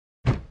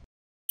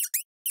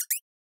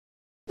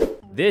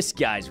This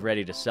guy's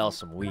ready to sell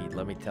some weed,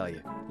 let me tell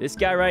you. This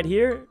guy right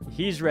here,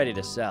 he's ready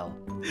to sell.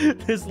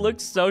 This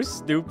looks so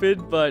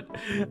stupid, but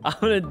I'm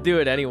gonna do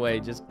it anyway,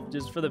 just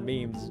for the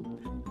memes.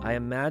 I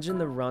imagine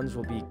the runs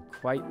will be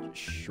quite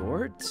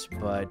short,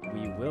 but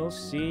we will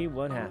see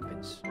what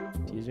happens.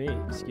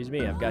 Excuse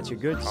me, I've got your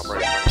goods. Kill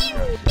him,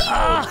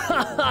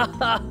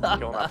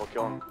 Apple,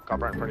 kill him.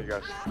 Cop right in front of you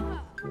guys.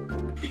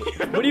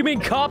 What do you mean,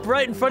 cop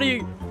right in front of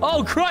you?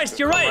 Oh, Christ,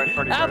 you're right!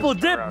 Apple,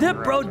 dip,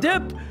 bro,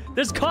 dip!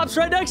 There's cops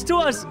right next to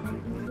us!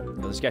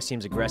 Oh, this guy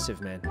seems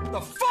aggressive, man.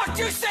 The fuck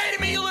you say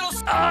to me, you little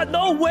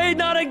no way,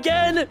 not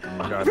again!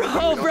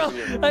 God, bro,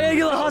 I gotta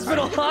get to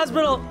the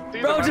hospital!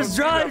 Bro, just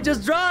drive!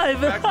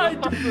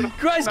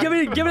 Christ, give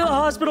me the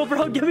hospital,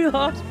 bro, give me the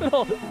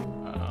hospital!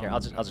 Here, I'll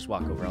just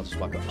walk over,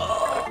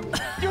 Oh.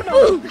 You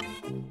know.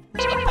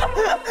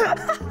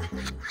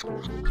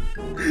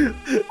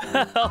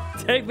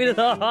 Take me to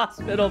the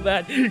hospital,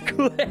 man,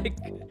 quick!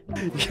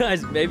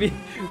 Guys, maybe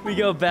we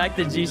go back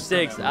to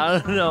G6. I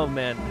don't know,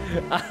 man.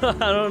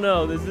 I don't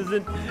know. This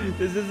isn't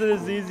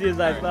as easy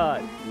as I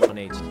thought.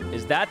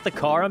 Is that the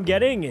car I'm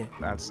getting?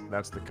 That's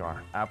the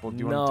car. Apple, do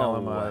you want to tell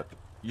him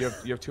you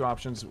have two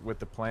options with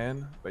the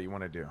plan that you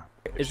want to do?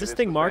 Is this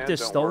thing marked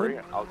as stolen?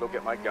 Worry. I'll go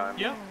get my gun.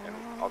 Yeah. And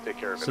I'll take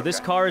care of it. So this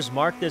car is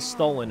marked as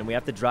stolen, and we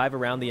have to drive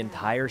around the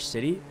entire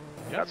city?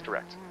 That's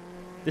correct.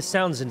 This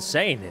sounds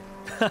insane.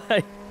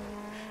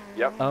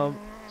 Yep.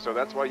 So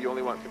that's why you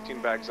only want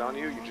 15 bags on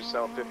you. You just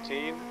sell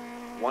 15,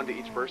 one to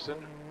each person.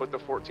 Put the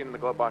 14 in the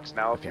glove box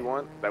now if you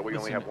want. That way you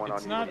only have one on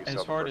you. It's not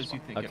as hard as you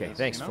think it is. Okay,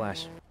 thanks,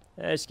 Flash.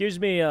 Excuse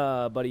me,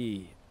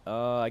 buddy.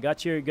 I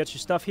got your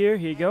stuff here.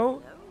 Here you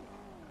go.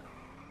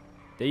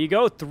 There you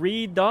go,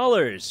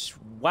 $3.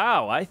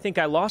 Wow, I think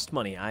I lost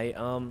money.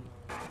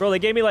 Bro, they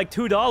gave me like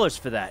 $2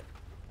 for that.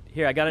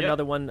 Here, I got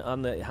another one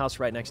on the house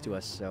right next to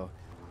us. So,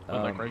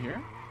 like right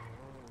here.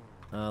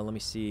 Let me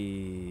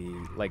see,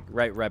 like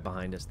right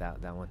behind us. That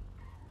one.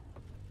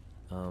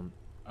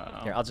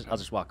 Here, I'll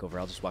just walk over.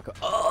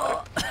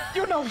 Oh!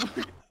 You know.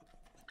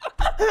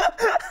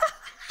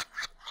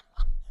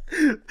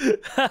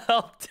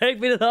 Help! Take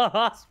me to the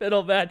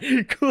hospital, man,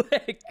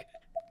 quick!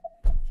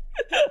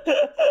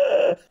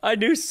 I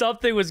knew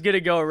something was gonna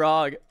go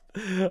wrong.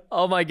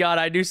 Oh my god,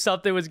 I knew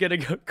something was gonna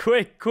go.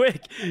 Quick! Go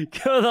to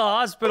the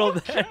hospital,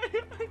 man.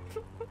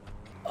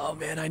 Oh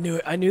man, I knew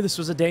it. I knew this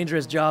was a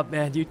dangerous job,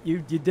 man. You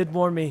did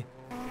warn me.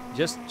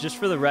 Just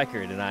for the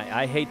record, and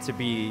I hate to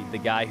be the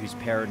guy who's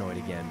paranoid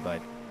again,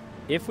 but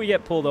if we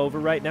get pulled over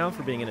right now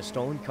for being in a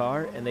stolen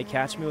car and they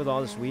catch me with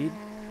all this weed,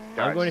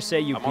 guys, I'm going to say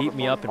you beat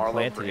me up and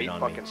planted it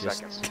on me.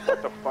 Seconds.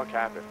 What the fuck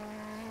happened?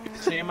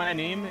 Say my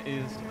name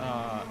is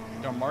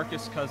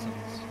DeMarcus Cousins.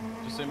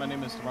 Just say my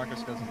name is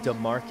DeMarcus Cousins.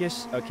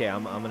 DeMarcus? Okay,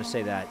 I'm gonna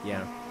say that.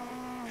 Yeah.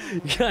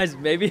 Guys,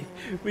 maybe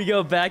we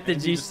go back to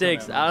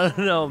G6. I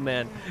don't know,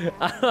 man.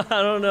 I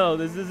don't know.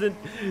 This isn't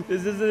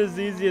as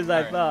easy as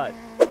I thought.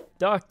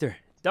 Doctor,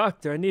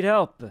 I need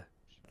help.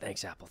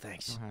 Thanks, Apple.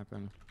 Thanks. What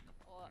happened?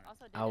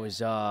 I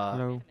was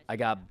I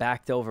got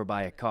backed over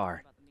by a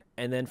car,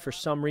 and then for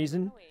some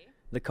reason,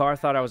 the car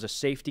thought I was a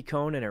safety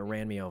cone and it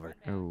ran me over.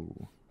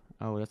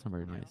 Oh, that's not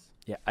very nice.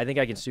 Yeah, I think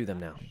I can sue them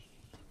now.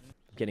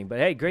 I'm kidding, but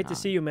hey, great to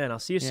see you, man. I'll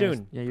see you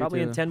soon. Yeah,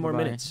 probably in 10 more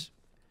minutes.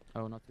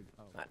 Oh, not too.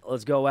 Oh. Right,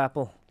 let's go,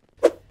 Apple.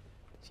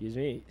 Excuse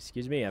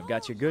me, I've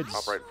got your goods.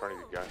 Cop right in front of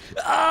you guys.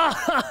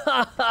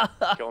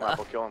 Kill him,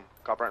 Apple, kill him.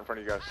 Cop right in front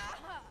of you guys.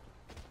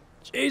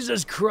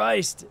 Jesus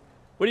Christ.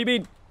 What do you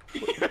mean?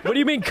 What do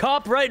you mean,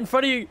 cop right in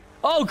front of you?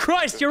 Oh,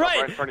 Christ, you're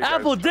right.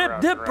 Apple,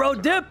 dip, bro,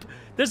 dip.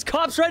 There's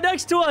cops right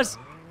next to us.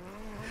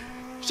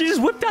 She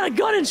just whipped out a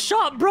gun and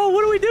shot, bro.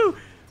 What do we do?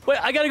 Wait,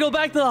 I gotta go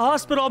back to the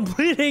hospital. I'm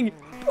bleeding.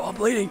 Bro, I'm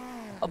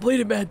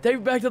bleeding, man. Take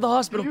me back to the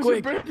hospital,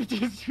 quick.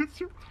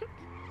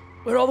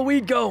 Where'd all the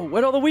weed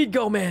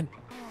go? Man?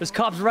 There's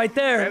cops right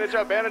there.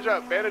 Bandage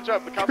up.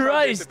 The cops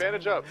Christ.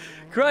 bandage up.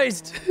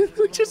 Christ.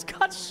 We just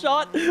got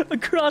shot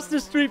across the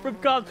street from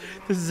cops.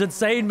 This is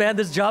insane, man.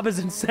 This job is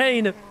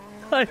insane.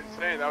 Insane.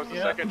 That was the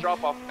second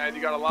drop-off, man.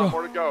 You got a lot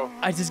more to go.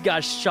 I just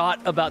got shot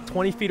about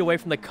 20 feet away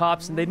from the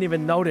cops, and they didn't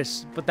even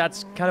notice. But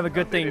that's kind of a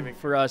good thing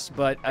for us.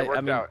 But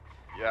I mean,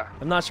 yeah.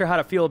 I'm not sure how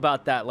to feel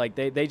about that. Like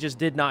they just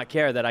did not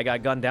care that I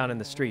got gunned down in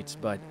the streets.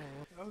 But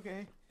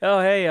okay. Oh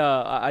hey,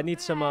 I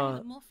need some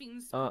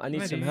I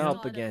need some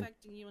help again.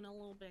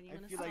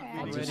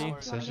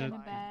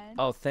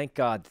 Oh, thank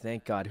God.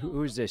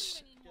 Who's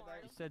this?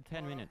 You said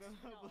 10 minutes.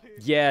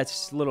 Yeah,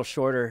 it's a little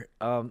shorter.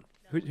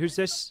 Who's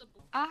this?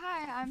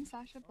 Hi, I'm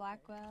Sasha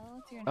Blackwell.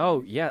 What's your name?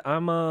 Oh, yeah,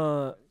 I'm,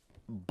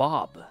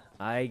 Bob.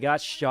 I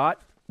got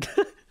shot.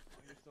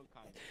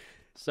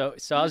 So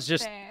I was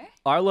just... Fair.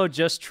 Arlo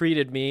just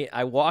treated me.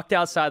 I walked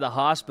outside the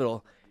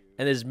hospital,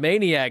 and this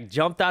maniac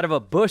jumped out of a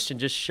bush and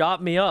just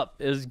shot me up.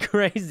 It was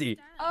crazy.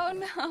 Oh,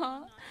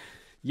 no.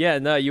 Yeah,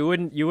 no, you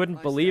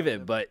wouldn't believe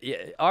it, but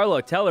yeah,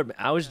 Arlo, tell her,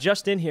 I was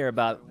just in here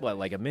about, what,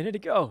 like a minute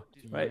ago,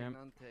 right?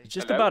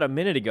 Just about a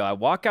minute ago. I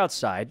walk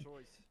outside,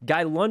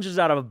 guy lunges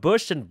out of a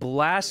bush and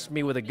blasts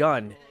me with a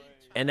gun,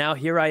 and now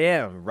here I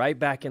am, right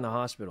back in the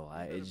hospital.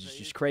 It's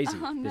just crazy.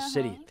 Oh, no. This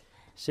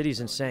city's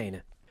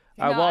insane.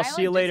 All right, No, well, I'll I,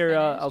 see you like, just later.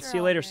 finished I'll see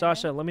you later, earlier.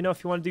 Sasha. Let me know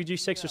if you want to do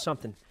G6 or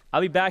something.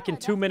 I'll be back in Yeah,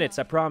 2 minutes.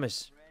 I definitely.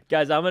 promise.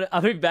 Guys,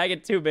 I'll be back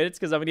in 2 minutes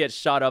because I'm gonna get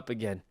shot up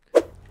again.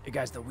 Hey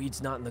guys, the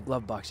weed's not in the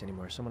glove box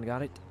anymore. Someone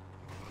got it?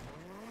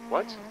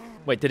 What?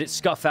 Wait, did it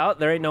scuff out?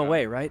 There ain't no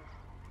way, right?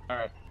 All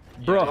right.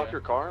 Bro. Did you lock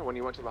your car when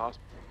you went to the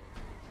hospital?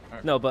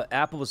 No, but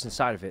Apple was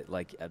inside of it,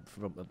 like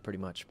pretty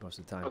much most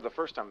of the Oh, time. the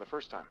first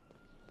time.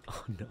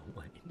 Oh no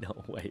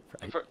way,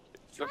 right?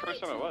 The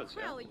first time it was,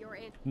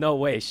 yeah. No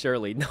way,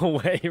 Shirley, no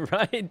way,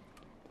 right?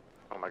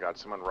 Oh my God,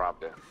 someone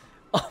robbed it.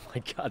 Oh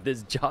my God,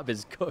 this job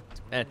is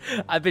cooked, man.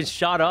 I've been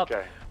shot up,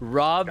 Okay.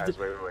 robbed. Guys,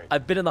 wait.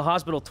 I've been in the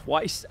hospital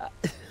twice.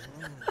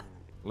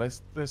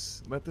 Let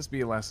this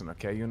be a lesson,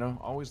 okay? You know,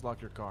 always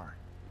lock your car.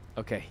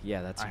 Okay,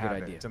 yeah, that's a I good have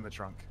it. idea. It's in the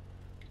trunk.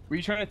 Were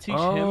you trying to teach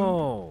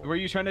Oh. him? Were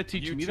you trying to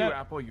teach You me too, that?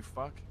 Apple, you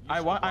fuck. You I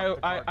should want. lock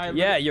the car, I too.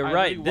 Yeah, you're I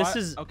right. really This want-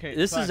 is okay,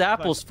 this is Flash,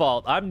 Apple's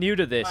fault. I'm new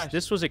to this. Flash,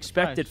 This was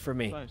expected Flash, for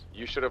me. Flash.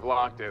 You should have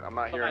locked it. I'm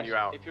not hearing you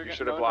out. If you're You gonna,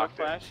 should have no, blocked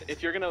Flash, it.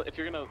 if you're gonna,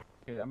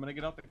 Okay, I'm gonna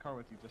get out the car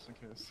with you just in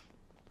case.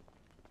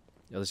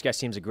 Yo, this guy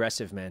seems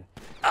aggressive, man.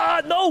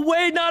 Ah, no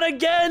way, not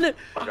again!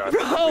 Oh, God.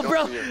 Bro, We don't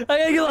bro, see you. I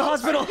gotta get to the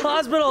hospital,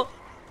 hospital!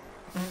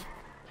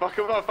 Fuck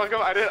him up.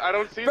 I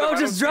don't see them. Bro, I don't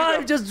just see drive,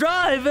 them. just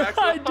drive! Back to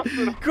the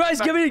hospital.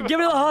 Christ, give me to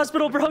the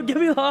hospital, bro, give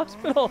me to the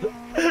hospital!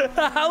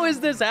 How is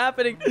this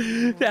happening?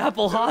 The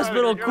Apple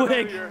Hospital, Get out of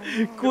quick,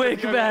 here.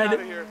 quick, Get out of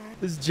man! here.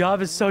 This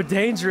job is so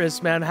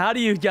dangerous, man. How do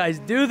you guys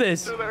do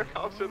this? They're there.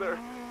 Cops are there.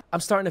 I'm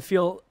starting to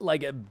feel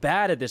like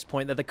bad at this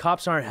point that the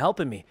cops aren't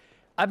helping me.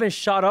 I've been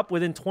shot up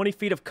within 20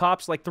 feet of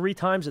cops like 3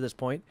 times at this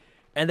point,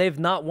 and they've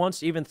not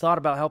once even thought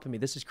about helping me.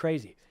 This is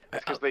crazy.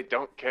 It's because they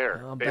don't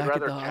care. I'm They'd back at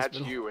rather the catch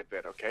hospital. you with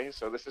it, okay?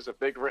 So this is a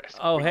big risk.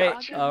 Oh, We hey,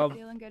 got you.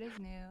 Feeling good as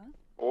new.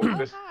 Oh, Oh,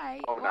 this-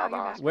 hi. oh, Wow, now the you're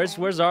back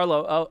hospital. Where's there.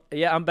 Arlo? Oh,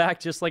 yeah, I'm back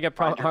just like I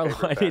Find promised. your Arlo,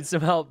 favorite I need bed.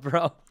 some help,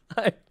 bro.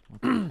 What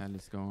the hell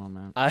is going on,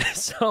 man?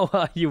 So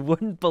you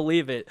wouldn't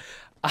believe it.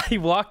 I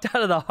walked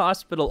out of the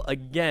hospital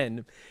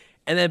again,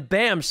 and then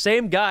bam,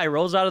 same guy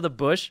rolls out of the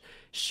bush,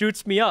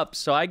 shoots me up.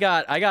 So I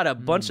got a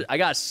bunch. I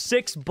got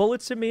 6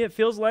 bullets in me. It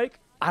feels like.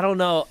 I don't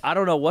know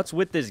what's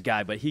with this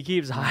guy, but he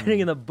keeps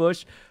hiding in the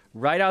bush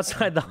right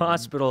outside the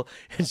hospital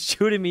and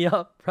shooting me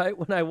up right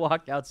when I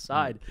walk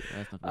outside.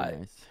 That's not very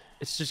nice.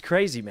 It's just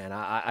crazy, man.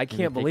 I Can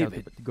you can't take believe out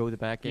it. Go the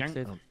back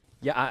exit.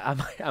 Yeah,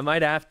 I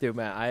might have to,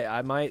 man.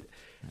 I might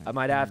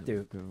have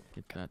to. Go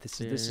get that This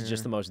is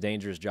just the there. most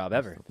dangerous job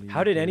ever. Possibly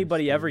How did there's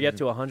anybody ever get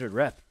to there. 100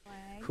 rep?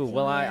 Cool.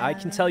 Well, I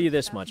can tell you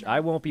this much. I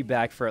won't be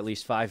back for at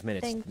least 5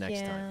 minutes Thank next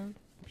you. time.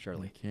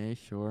 Surely. Okay,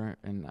 sure.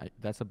 And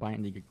that's a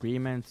binding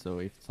agreement, so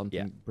if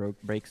something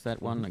breaks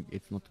that one, like,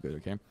 it's not good,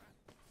 okay?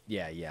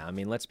 Yeah. I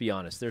mean, let's be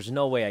honest. There's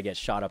no way I get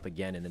shot up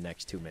again in the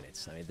next 2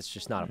 minutes. I mean, that's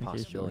just not a Okay,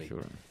 possibility.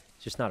 Sure.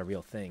 It's just not a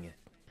real thing.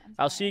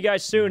 I'll see you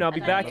guys soon. I'll be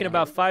back in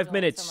about 5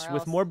 minutes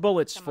with more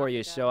bullets for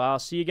you. So I'll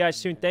see you guys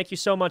soon. Thank you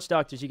so much,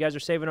 doctors. You guys are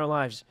saving our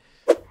lives.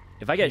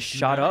 If I get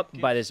shot up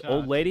by this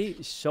old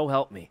lady, so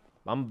help me.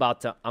 I'm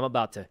about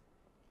to.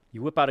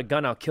 You whip out a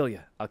gun, I'll kill you.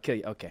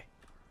 Okay.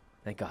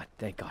 Thank God.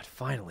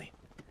 Finally.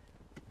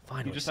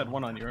 You just had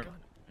one on your.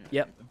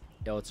 Yep.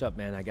 Yo, what's up,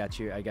 man? I got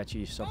you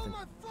something.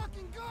 Oh my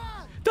fucking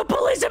God! The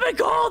police have been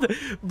called!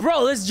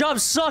 Bro, this job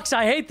sucks.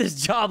 I hate this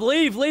job.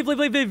 Leave.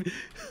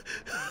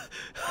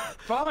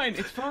 Fine,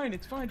 it's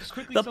fine. Just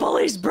quickly. The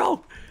police,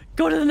 bro!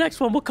 Go to the next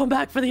one. We'll come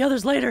back for the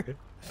others later.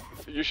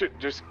 You should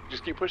just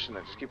keep pushing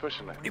it. Just keep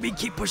pushing it. You mean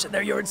keep pushing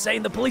there? You're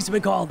insane. The police have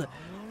been called.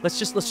 Let's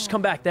just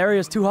come back. The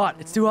area's too hot.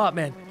 It's too hot,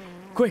 man.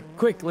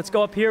 Quick. Let's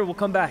go up here. We'll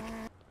come back.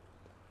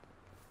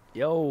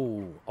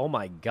 Yo. Oh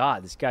my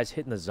God. This guy's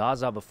hitting the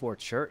Zaza before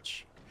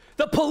church.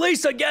 The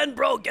police again,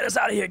 bro. Get us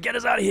out of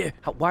here.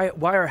 Why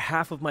are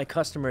half of my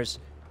customers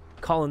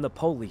calling the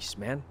police,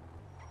 man?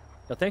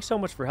 Yo, thanks so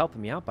much for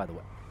helping me out, by the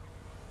way.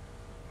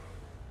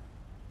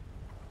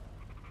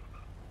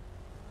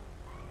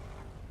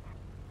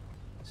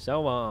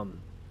 So,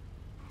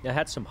 I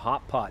had some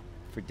hot pot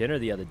for dinner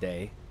the other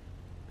day.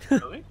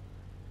 Really?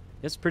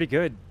 It's pretty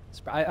good.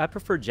 I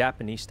prefer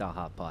Japanese style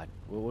hot pot.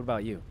 What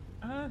about you?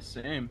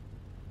 Same.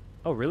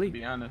 Oh, really? To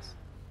be honest.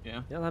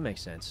 Yeah. Yeah, that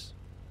makes sense.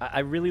 I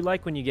really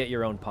like when you get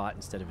your own pot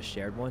instead of a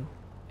shared one.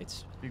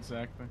 It's.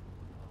 Exactly.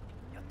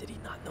 Yo, did he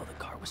not know the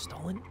car was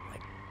stolen?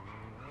 Like,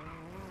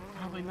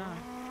 Probably not.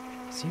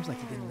 seems like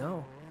he didn't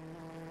know.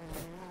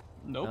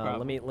 No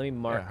problem. Let me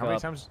mark Yeah,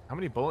 up. how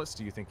many bullets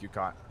do you think you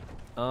caught?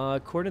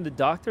 According to the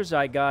doctors,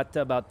 I got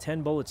about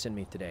 10 bullets in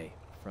me today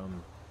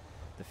from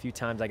the few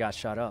times I got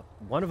shot up.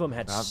 One of them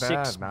had Not 6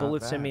 bad, not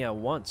bullets in bad. me at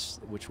once,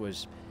 which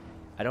was,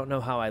 I don't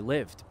know how I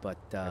lived, but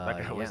that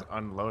guy was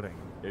unloading.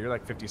 Yeah, you're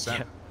like 50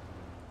 Cent.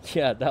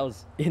 yeah, that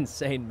was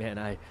insane,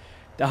 man.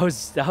 That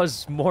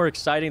was more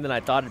exciting than I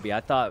thought it'd be.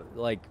 I thought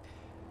like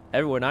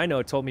everyone I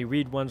know told me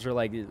Reed ones were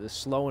like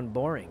slow and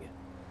boring.